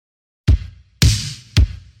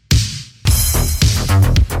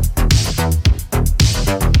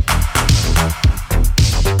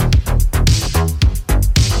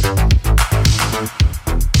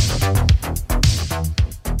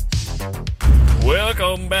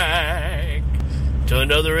Welcome back to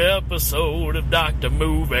another episode of Dr.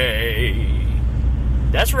 Movie.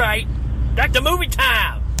 That's right, Dr. Movie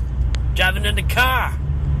time. Driving in the car,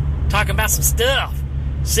 talking about some stuff,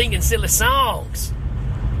 singing silly songs.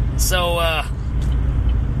 So,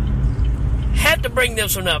 had to bring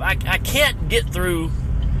this one up. I can't get through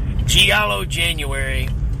Giallo January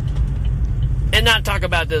and not talk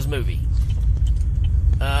about this movie.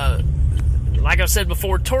 Like I said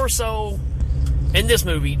before, Torso and this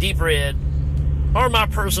movie, Deep Red, are my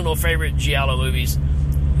personal favorite Giallo movies.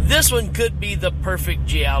 This one could be the perfect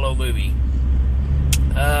Giallo movie.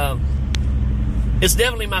 It's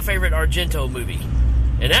definitely my favorite Argento movie.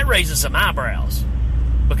 And that raises some eyebrows.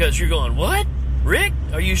 Because you're going, what? Rick?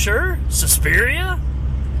 Are you sure? Suspiria?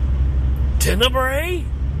 Tenebrae?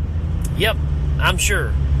 Yep, I'm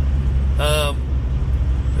sure.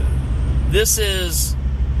 This is...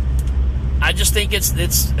 I just think it's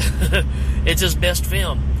it's his best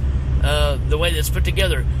film. The way that it's put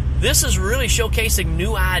together. This is really showcasing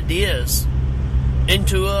new ideas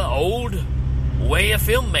into an old way of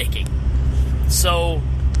filmmaking. So,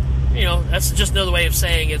 you know, that's just another way of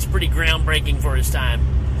saying it's pretty groundbreaking for his time.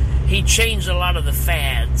 He changed a lot of the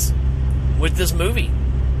fads with this movie.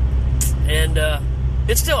 And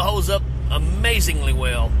it still holds up amazingly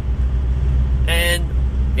well. And,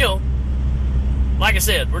 you know, like I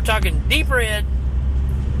said, we're talking Deep Red,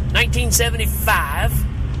 1975.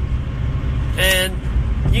 And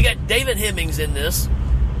you got David Hemmings in this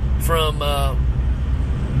from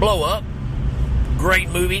Blow Up. Great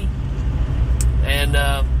movie. And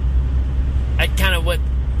that kind of what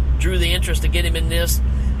drew the interest to get him in this.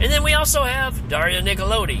 And then we also have Daria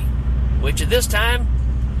Nicolodi, which at this time,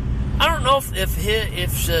 I don't know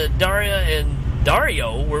if Daria and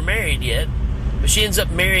Dario were married yet, but she ends up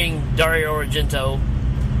marrying Dario Argento.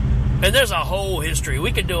 And there's a whole history.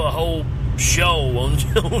 We could do a whole show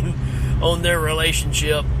on their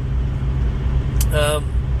relationship.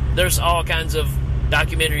 There's all kinds of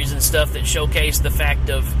documentaries and stuff that showcase the fact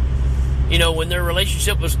of, you know, when their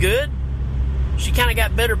relationship was good, she kind of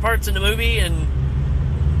got better parts in the movie, and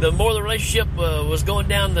the more the relationship was going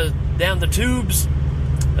down the tubes,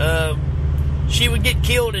 she would get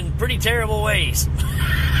killed in pretty terrible ways.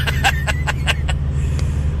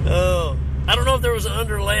 I don't know if there was an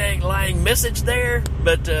underlying message there,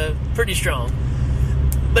 but pretty strong.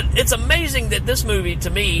 But it's amazing that this movie, to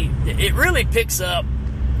me, it really picks up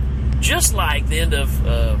just like the end of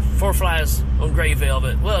Four Flies on Grey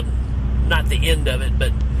Velvet. Well, not the end of it,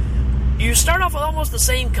 but you start off with almost the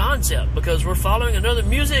same concept, because we're following another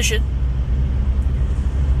musician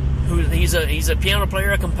who he's a piano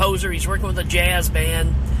player, a composer. He's working with a jazz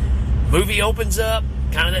band. Movie opens up,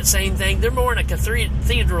 kind of that same thing. They're more in a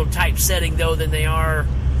cathedral type setting though than they are,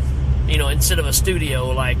 you know, instead of a studio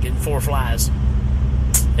like in Four Flies.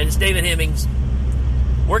 And it's David Hemmings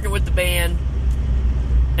working with the band.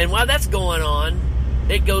 And while that's going on,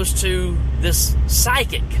 it goes to this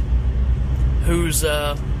psychic who's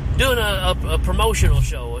doing a promotional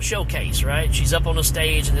show, a showcase, right? She's up on a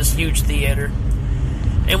stage in this huge theater.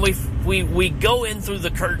 And we go in through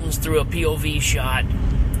the curtains through a POV shot.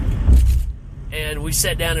 And we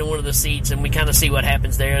sit down in one of the seats and we kind of see what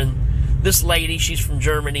happens there. And this lady, she's from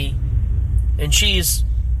Germany. And she's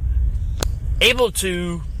able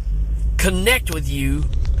to connect with you,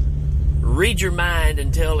 read your mind,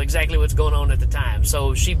 and tell exactly what's going on at the time.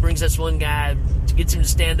 So she brings this one guy, gets him to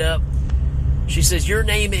stand up. She says, your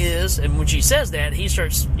name is, and when she says that, he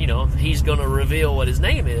starts, you know, he's going to reveal what his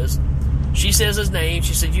name is. She says his name.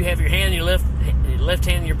 She said, you have your hand in your left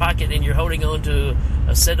hand in your pocket, and you're holding on to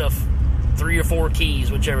a set of 3 or 4 keys,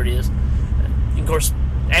 whichever it is. And of course,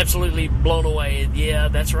 absolutely blown away. Yeah,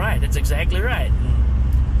 that's right. That's exactly right.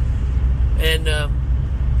 And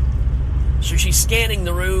so she's scanning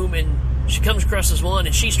the room, and she comes across this one,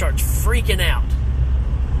 and she starts freaking out.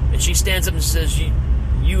 And she stands up and says,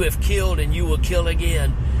 you have killed and you will kill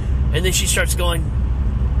again. And then she starts going,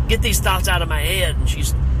 get these thoughts out of my head. And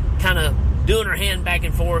she's kind of doing her hand back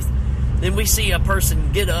and forth. Then we see a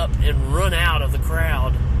person get up and run out of the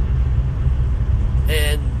crowd.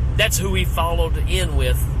 And that's who we followed in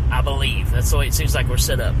with, I believe. That's the way it seems like we're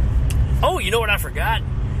set up. Oh, you know what I forgot?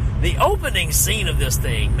 The opening scene of this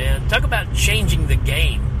thing, man. Talk about changing the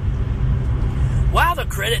game. While the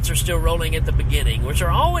credits are still rolling at the beginning, which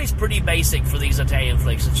are always pretty basic for these Italian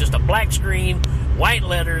flicks, it's just a black screen, white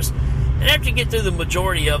letters, and after you get through the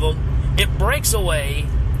majority of them, it breaks away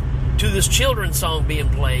to this children's song being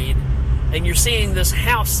played, and you're seeing this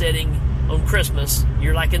house setting on Christmas.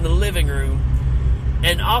 You're like in the living room,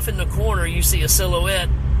 and off in the corner you see a silhouette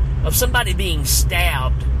of somebody being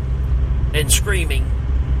stabbed and screaming,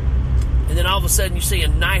 and then all of of a sudden you see a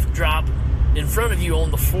knife drop in front of you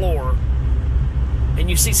on the floor, and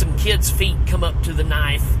you see some kids' feet come up to the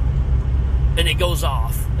knife, and it goes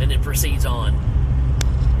off, and it proceeds on.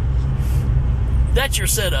 That's your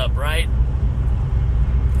setup, right?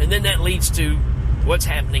 And then that leads to what's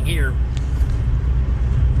happening here.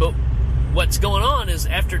 But what's going on is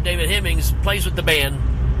after David Hemmings plays with the band,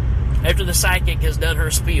 after the psychic has done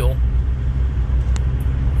her spiel,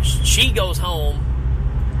 she goes home,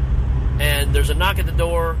 and there's a knock at the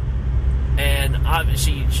door, and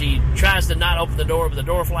obviously she tries to not open the door, but the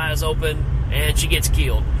door flies open, and she gets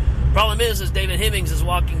killed. Problem is David Hemmings is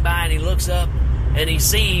walking by, and he looks up, and he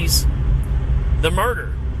sees the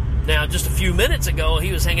murder. Now, just a few minutes ago,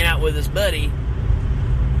 he was hanging out with his buddy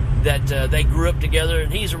that they grew up together,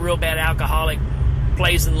 and he's a real bad alcoholic,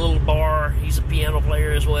 plays in a little bar. He's a piano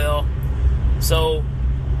player as well. So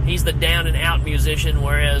he's the down-and-out musician,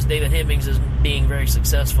 whereas David Hemmings is being very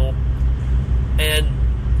successful. And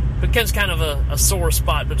becomes kind of a sore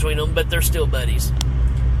spot between them, but they're still buddies.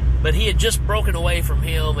 But he had just broken away from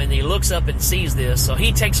him, and he looks up and sees this, so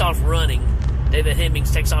he takes off running. David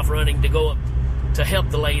Hemmings takes off running to go up to help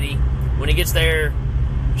the lady. When he gets there,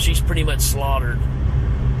 she's pretty much slaughtered.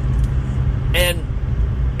 And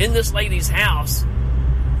in this lady's house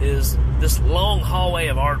is this long hallway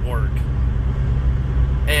of artwork.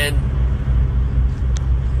 And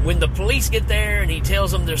when the police get there and he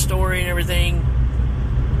tells them their story and everything,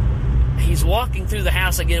 he's walking through the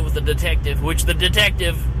house again with the detective, which the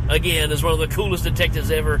detective, again, is one of the coolest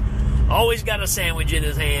detectives ever. Always got a sandwich in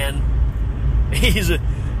his hand. He's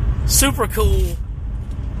super cool.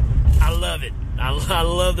 I love it. I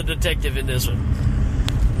love the detective in this one.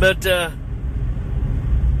 But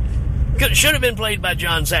should have been played by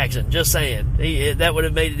John Saxon, just saying. That would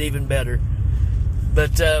have made it even better.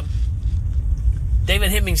 But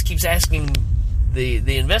David Hemmings keeps asking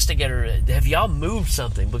the investigator, have y'all moved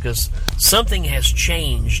something? Because something has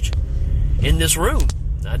changed in this room.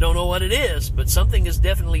 I don't know what it is, but something is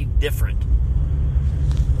definitely different.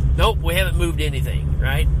 Nope, we haven't moved anything,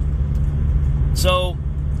 right? So,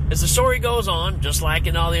 as the story goes on, just like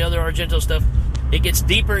in all the other Argento stuff, it gets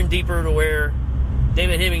deeper and deeper to where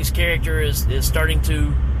David Hemmings' character is starting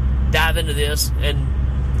to dive into this.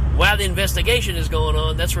 And while the investigation is going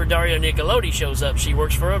on, that's where Daria Nicolodi shows up. She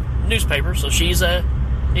works for a newspaper, so she's a,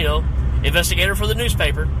 investigator for the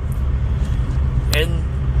newspaper. And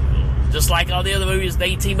just like all the other movies,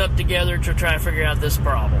 they team up together to try to figure out this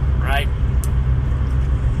problem, right?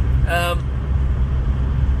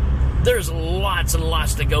 There's lots and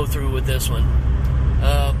lots to go through with this one.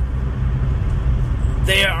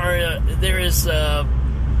 There is the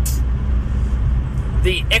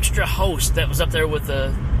extra host that was up there with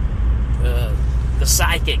the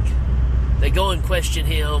psychic. They go and question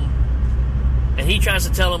him, and he tries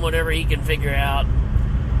to tell them whatever he can figure out,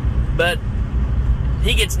 but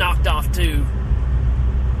he gets knocked off too.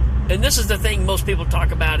 And this is the thing most people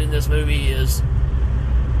talk about in this movie is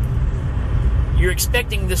you're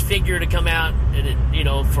expecting this figure to come out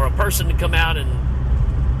and for a person to come out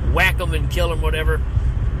and whack them and kill them, whatever.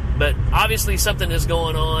 But obviously something is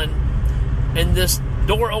going on, and this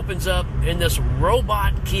door opens up, and this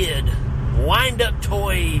robot kid, wind-up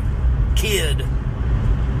toy kid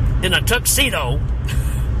in a tuxedo,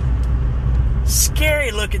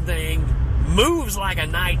 scary-looking thing, moves like a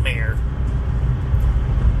nightmare,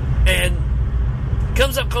 and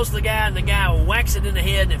comes up close to the guy, and the guy whacks it in the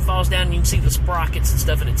head, and it falls down, and you can see the sprockets and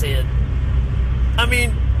stuff in its head. I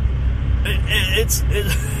mean, it's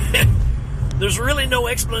there's really no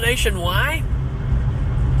explanation why.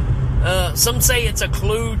 Some say it's a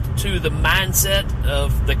clue to the mindset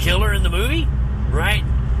of the killer in the movie, right?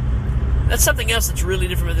 That's something else that's really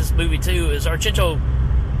different with this movie, too, is Argento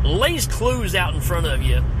lays clues out in front of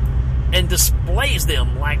you and displays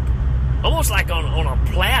them almost like on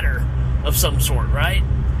a platter of some sort, right?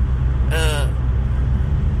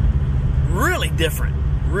 Really different.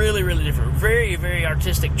 Really, really different. Very, very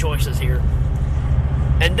artistic choices here.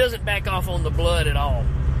 And doesn't back off on the blood at all.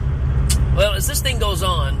 Well, as this thing goes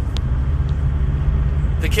on,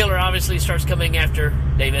 the killer obviously starts coming after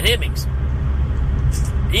David Hemmings.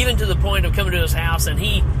 Even to the point of coming to his house, and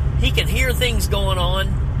he can hear things going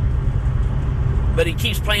on, but he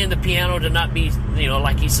keeps playing the piano to not be,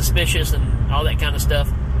 like he's suspicious and all that kind of stuff.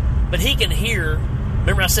 But he can hear,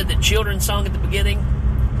 remember I said that children's song at the beginning?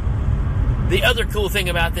 The other cool thing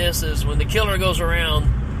about this is when the killer goes around,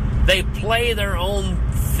 they play their own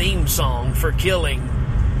theme song for killing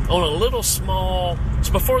on a little small, it's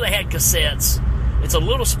before they had cassettes, it's a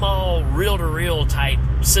little small reel-to-reel type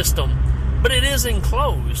system, but it is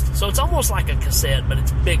enclosed, so it's almost like a cassette, but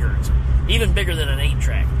it's bigger. It's even bigger than an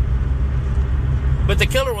 8-track. But the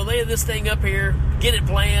killer will lay this thing up here, get it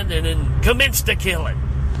planned, and then commence to kill it,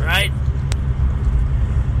 right?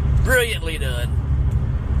 Brilliantly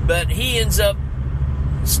done. But he ends up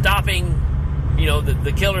stopping,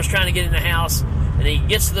 the killer's trying to get in the house, and he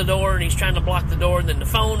gets to the door, and he's trying to block the door, and then the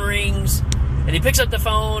phone rings, and he picks up the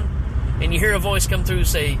phone, and you hear a voice come through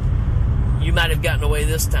say, "You might have gotten away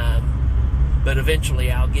this time, but eventually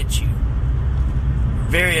I'll get you."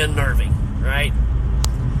 Very unnerving, right?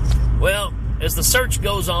 Well, as the search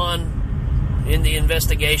goes on in the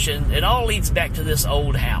investigation, it all leads back to this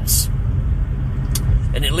old house.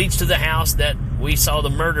 And it leads to the house that we saw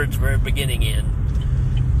the murder at the very beginning in.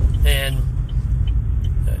 And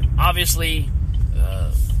obviously,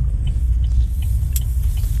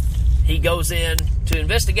 he goes in to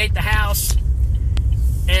investigate the house,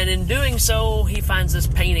 and in doing so, he finds this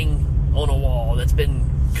painting on a wall that's been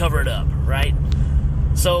covered up, right?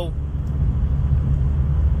 So,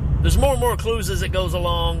 there's more and more clues as it goes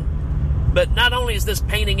along, but not only is this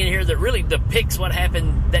painting in here that really depicts what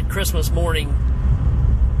happened that Christmas morning,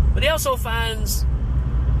 but he also finds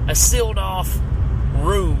a sealed-off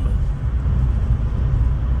room,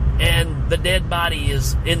 and the dead body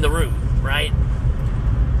is in the room, right?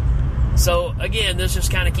 So, again, this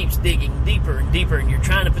just kind of keeps digging deeper and deeper, and you're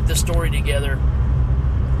trying to put this story together,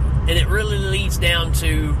 and it really leads down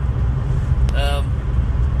to,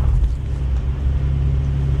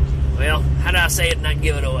 how do I say it and not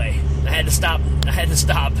give it away? I had to stop.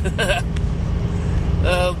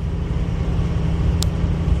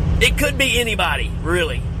 It could be anybody,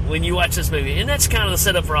 really, when you watch this movie. And that's kind of the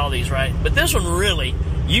setup for all these, right? But this one, really,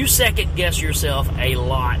 you second guess yourself a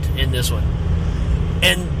lot in this one.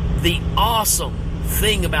 And the awesome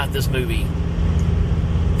thing about this movie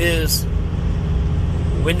is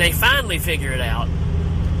when they finally figure it out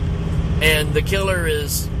and the killer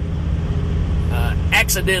is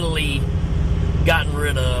accidentally gotten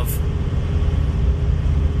rid of,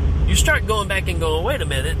 you start going back and going, wait a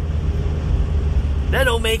minute, that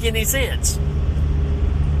don't make any sense.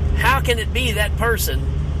 How can it be that person?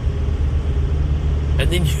 And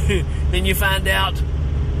then you find out,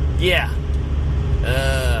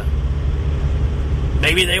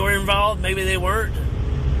 maybe they were involved, maybe they weren't,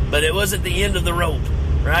 but it wasn't the end of the rope,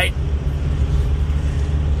 right?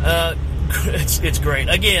 It's great.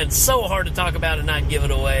 Again, so hard to talk about and not give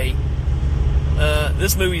it away.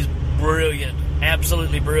 This movie's brilliant,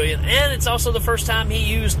 absolutely brilliant, and it's also the first time he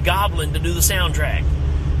used Goblin to do the soundtrack.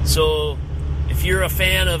 So, if you're a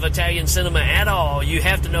fan of Italian cinema at all, you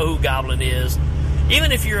have to know who Goblin is.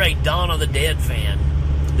 Even if you're a Dawn of the Dead fan,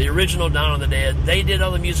 the original Dawn of the Dead, they did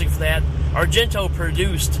all the music for that. Argento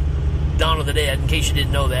produced Dawn of the Dead, in case you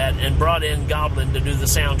didn't know that, and brought in Goblin to do the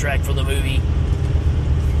soundtrack for the movie.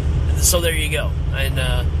 So there you go. And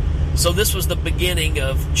so this was the beginning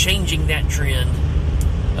of changing that trend.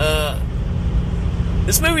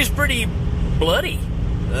 This movie's pretty bloody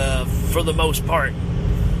for the most part.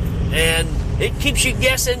 And it keeps you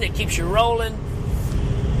guessing, it keeps you rolling.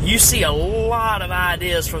 You see a lot of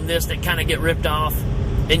ideas from this that kind of get ripped off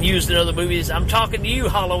and used in other movies. I'm talking to you,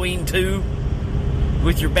 Halloween 2,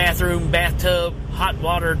 with your bathtub, hot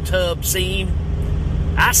water tub scene.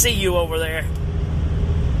 I see you over there.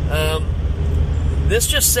 This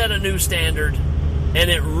just set a new standard, and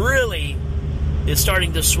it really is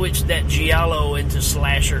starting to switch that giallo into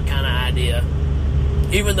slasher kind of idea,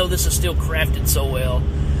 even though this is still crafted so well.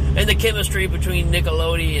 And the chemistry between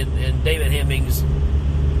Nickelodeon and David Hemmings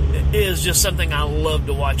is just something I love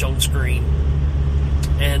to watch on screen.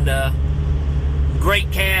 And great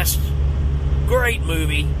cast, great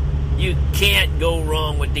movie. You can't go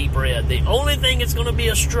wrong with Deep Red. The only thing that's going to be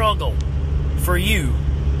a struggle for you,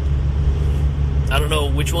 I don't know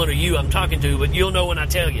which one of you I'm talking to, but you'll know when I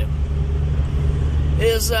tell you,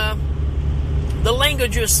 is the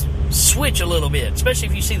languages switch a little bit, especially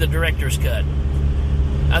if you see the director's cut.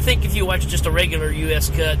 I think if you watch just a regular U.S.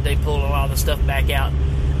 cut, they pull a lot of the stuff back out.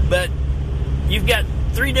 But you've got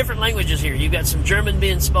 3 different languages here. You've got some German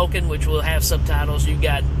being spoken, which will have subtitles. You've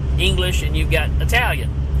got English, and you've got Italian.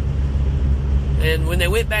 And when they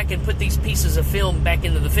went back and put these pieces of film back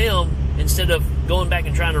into the film, instead of going back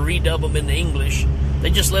and trying to redub them into English, they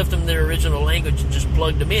just left them in their original language and just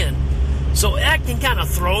plugged them in. So that can kind of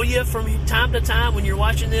throw you from time to time when you're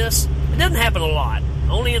watching this. It doesn't happen a lot,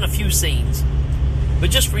 only in a few scenes. But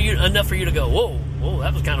just for you, enough for you to go, whoa,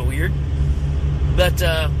 that was kind of weird. But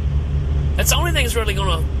that's the only thing that's really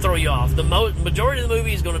going to throw you off. The majority of the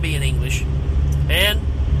movie is going to be in English. And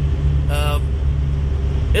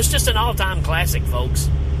it's just an all-time classic, folks.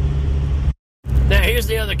 Now, here's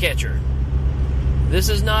the other catcher. This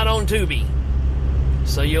is not on Tubi.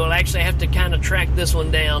 So you'll actually have to kind of track this one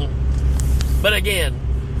down But again,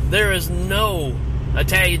 there is no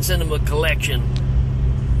Italian cinema collection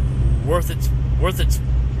worth its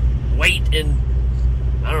weight in,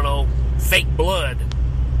 I don't know, fake blood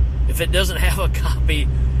if it doesn't have a copy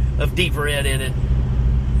of Deep Red in it.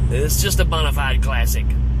 It's just a bona fide classic.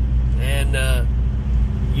 And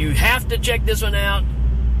you have to check this one out.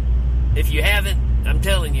 If you haven't, I'm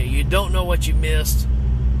telling you, you don't know what you missed.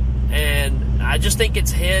 And I just think it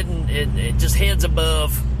just heads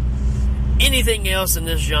above anything else in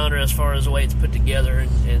this genre as far as the way it's put together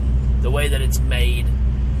and the way that it's made.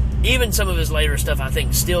 Even some of his later stuff, I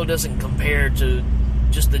think, still doesn't compare to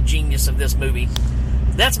just the genius of this movie.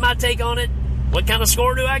 That's my take on it. What kind of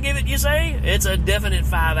score do I give it, you say? It's a definite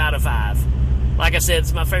 5 out of 5. Like I said,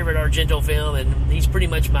 it's my favorite Argento film, and he's pretty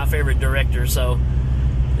much my favorite director, so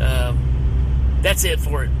that's it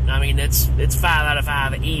for it. I mean, it's 5 out of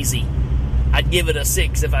 5 easy. I'd give it a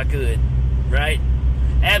 6 if I could, right?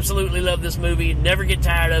 Absolutely love this movie. Never get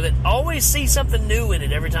tired of it. Always see something new in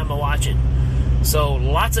it every time I watch it. So,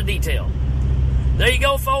 lots of detail. There you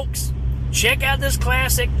go, folks. Check out this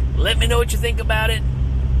classic. Let me know what you think about it.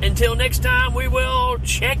 Until next time, we will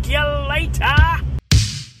check you later.